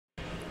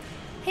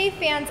Hey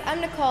fans,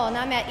 I'm Nicole and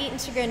I'm at Eat and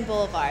Chagrin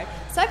Boulevard.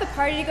 So I have a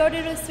party to go to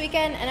this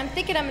weekend and I'm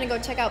thinking I'm going to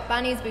go check out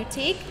Bonnie's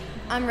Boutique.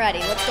 I'm ready.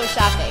 Let's go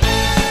shopping.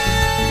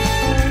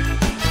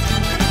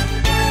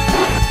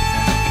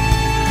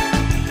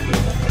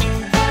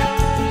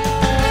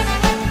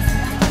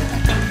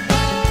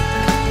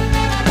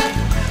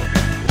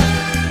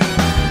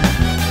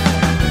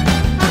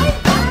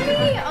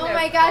 Oh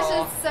my gosh,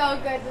 it's so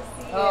good to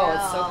see you. Oh,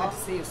 it's so good to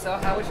see you. So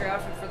how was your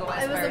outfit for the last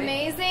party? It was party?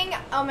 amazing.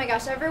 Oh my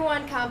gosh,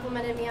 everyone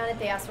complimented me on it.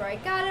 They asked where I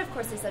got it. Of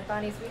course, they said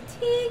Bonnie's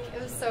Boutique.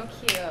 It was so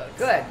cute.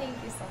 Good.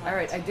 Thank you so much. All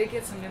right, I did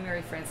get some new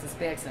Mary Frances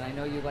bags, and I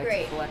know you like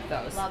to collect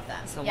those. Love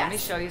them. So yes. let me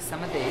show you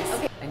some of these.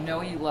 Okay. I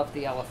know you love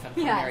the elephant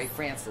from Mary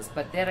Frances,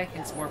 but that I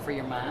think is more for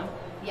your mom.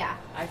 Yeah,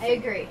 I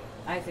agree.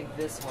 I think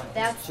this one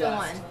That's is the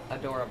just one.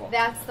 adorable.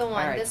 That's the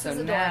one. All right, this so is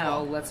adorable. now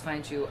let's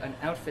find you an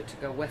outfit to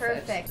go with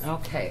Perfect. it.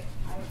 Okay.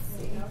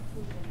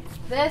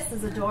 This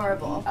is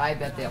adorable. I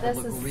bet that would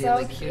This look is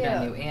really so cute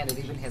on you, and it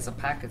even has a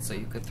pocket so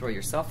you could throw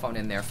your cell phone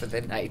in there for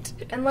the night.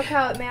 And look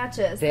how it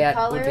matches. That the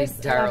colors would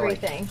be darling.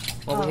 and everything.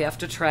 Well, we have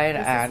to try it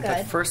on,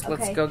 but first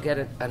let's Okay. go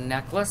get a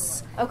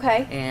necklace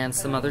and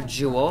some other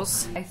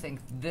jewels. I think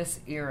this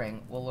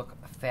earring will look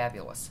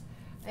fabulous.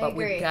 But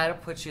we've got to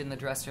put you in the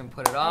dressing room,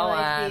 put it all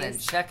on, and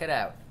check it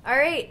out. All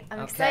right,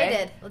 I'm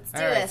excited. Let's do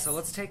this. All right, so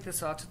let's take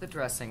this all to the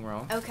dressing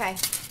room. Okay.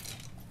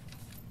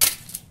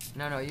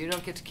 No, you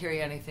don't get to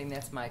carry anything.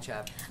 That's my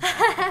job. All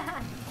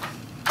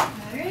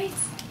right.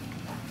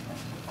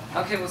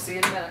 Okay, we'll see you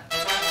in a minute.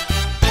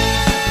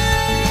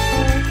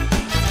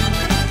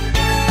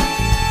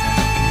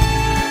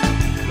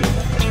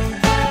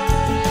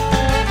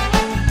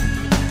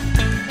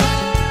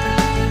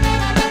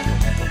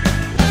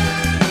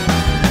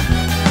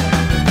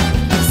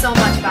 Thank you so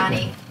much,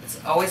 Bonnie.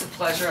 It's always a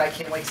pleasure. I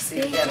can't wait to see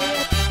you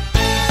again.